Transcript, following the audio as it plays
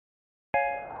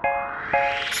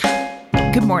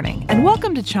Good morning, and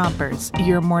welcome to Chompers,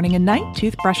 your morning and night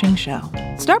toothbrushing show.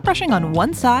 Start brushing on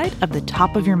one side of the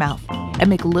top of your mouth and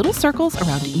make little circles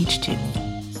around each tooth.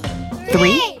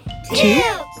 3, 2,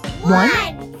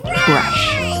 1,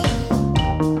 brush.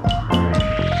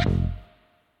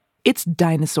 It's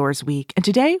Dinosaurs Week, and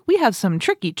today we have some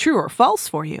tricky true or false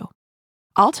for you.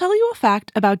 I'll tell you a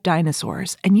fact about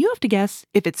dinosaurs, and you have to guess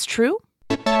if it's true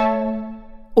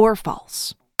or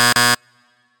false.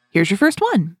 Here's your first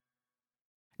one.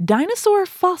 Dinosaur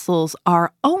fossils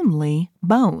are only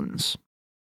bones.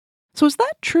 So is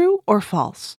that true or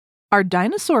false? Are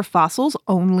dinosaur fossils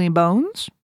only bones?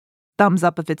 Thumbs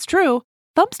up if it's true,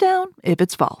 thumbs down if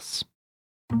it's false.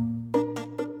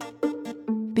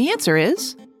 The answer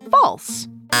is false.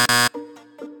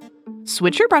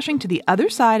 Switch your brushing to the other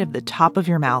side of the top of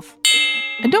your mouth.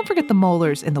 And don't forget the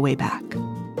molars in the way back.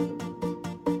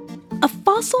 A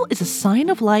fossil is a sign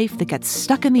of life that gets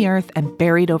stuck in the earth and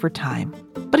buried over time.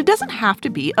 But it doesn't have to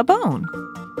be a bone.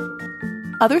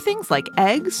 Other things like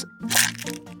eggs,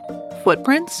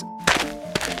 footprints,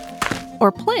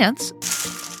 or plants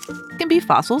can be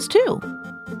fossils too.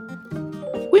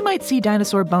 We might see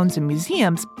dinosaur bones in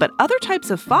museums, but other types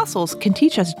of fossils can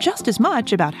teach us just as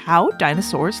much about how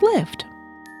dinosaurs lived.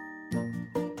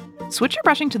 Switch your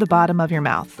brushing to the bottom of your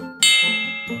mouth.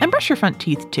 And brush your front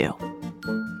teeth too.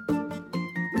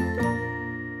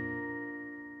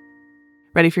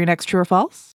 Ready for your next true or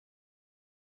false?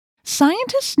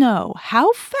 Scientists know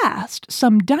how fast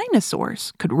some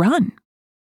dinosaurs could run.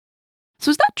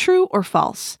 So is that true or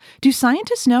false? Do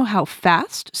scientists know how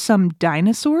fast some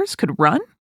dinosaurs could run?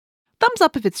 Thumbs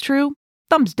up if it's true,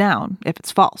 thumbs down if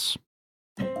it's false.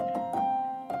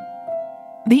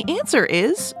 The answer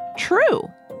is true.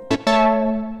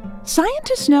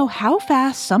 Scientists know how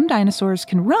fast some dinosaurs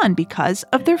can run because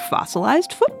of their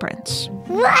fossilized footprints.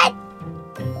 What?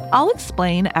 I'll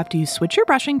explain after you switch your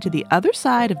brushing to the other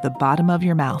side of the bottom of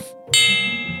your mouth.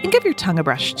 And give your tongue a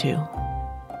brush too.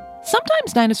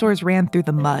 Sometimes dinosaurs ran through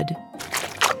the mud.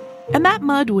 And that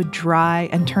mud would dry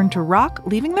and turn to rock,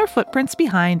 leaving their footprints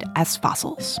behind as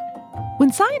fossils.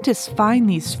 When scientists find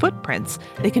these footprints,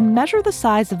 they can measure the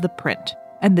size of the print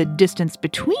and the distance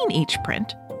between each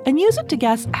print and use it to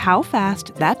guess how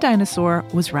fast that dinosaur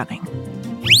was running.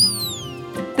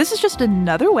 This is just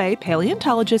another way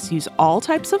paleontologists use all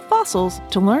types of fossils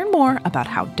to learn more about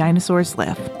how dinosaurs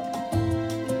live.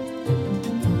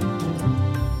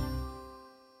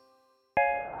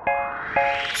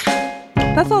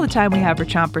 That's all the time we have for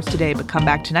Chompers today, but come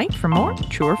back tonight for more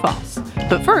True or False.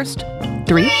 But first,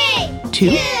 3,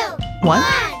 2, 1,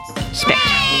 spit.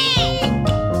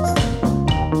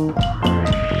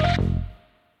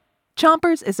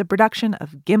 Chompers is a production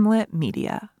of Gimlet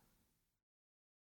Media.